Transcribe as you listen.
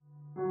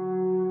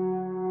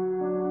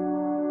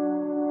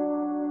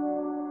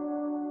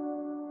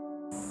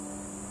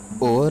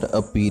Over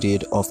a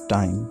period of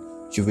time,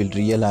 you will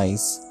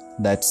realize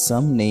that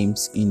some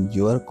names in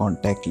your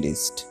contact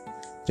list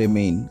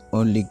remain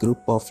only group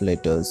of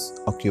letters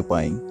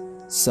occupying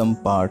some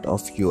part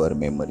of your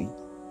memory.